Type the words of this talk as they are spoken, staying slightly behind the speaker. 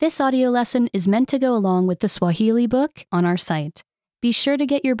This audio lesson is meant to go along with the Swahili book on our site. Be sure to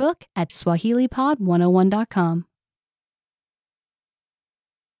get your book at swahilipod101.com.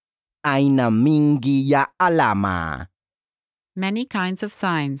 Aina mingi ya alama. Many kinds of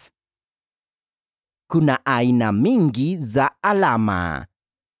signs. Kuna aina mingi za alama.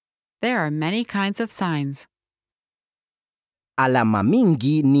 There are many kinds of signs. Alama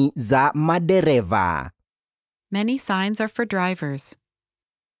mingi ni za madereva. Many signs are for drivers.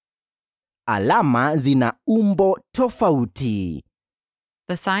 Alama zina umbo tofauti.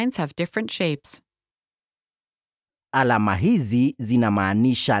 The signs have different shapes. Alama hizi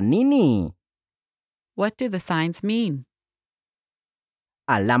zinamaanisha nini? What do the signs mean?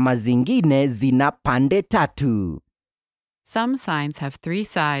 Alama zingine zina pande tatu. Some signs have 3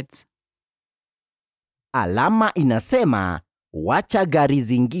 sides. Alama inasema, wacha gari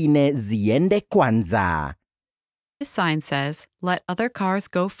zingine ziende kwanza. This sign says, let other cars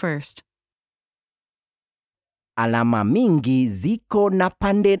go first. Alama mingi ziko na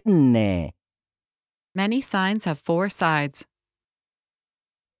pande 4. Many signs have 4 sides.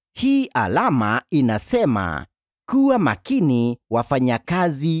 Hii alama inasema, kuwa makini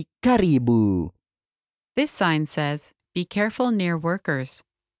wafanyakazi karibu. This sign says, be careful near workers.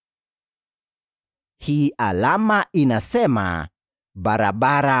 Hii alama inasema,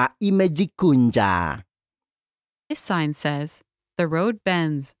 barabara imejikunja. This sign says, the road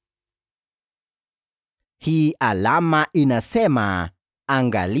bends. Hii alama inasema,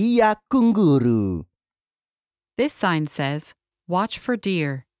 angalia kunguru. This sign says, watch for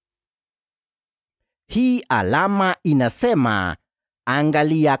deer. Hii alama inasema,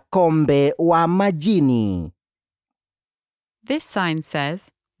 angalia kombe wa majini. This sign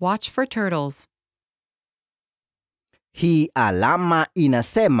says, watch for turtles. Hii alama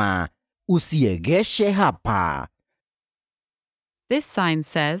inasema, usiegeshe hapa. This sign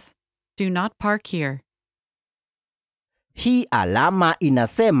says, do not park here. Hii alama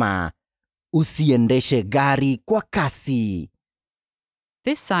inasema, usiendeshe gari kwa kasi.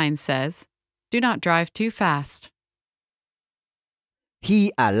 This sign says, do not drive too fast. Hii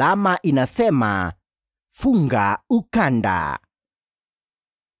alama inasema, funga ukanda.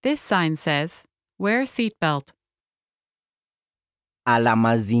 This sign says, wear a seatbelt.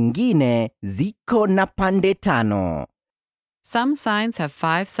 Alama zingine ziko na pande 5. Some signs have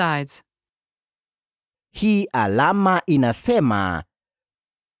 5 sides. Hii alama inasema,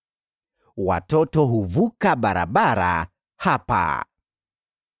 watoto huvuka barabara hapa.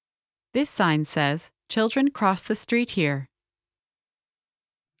 This sign says, children cross the street here.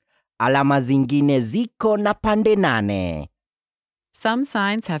 Alama zingine ziko na pande 8. Some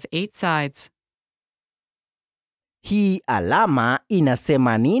signs have 8 sides. Hii alama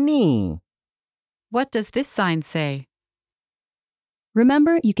inasema nini? What does this sign say?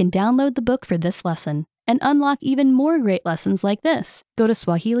 Remember, you can download the book for this lesson and unlock even more great lessons like this. Go to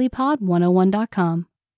swahilipod101.com.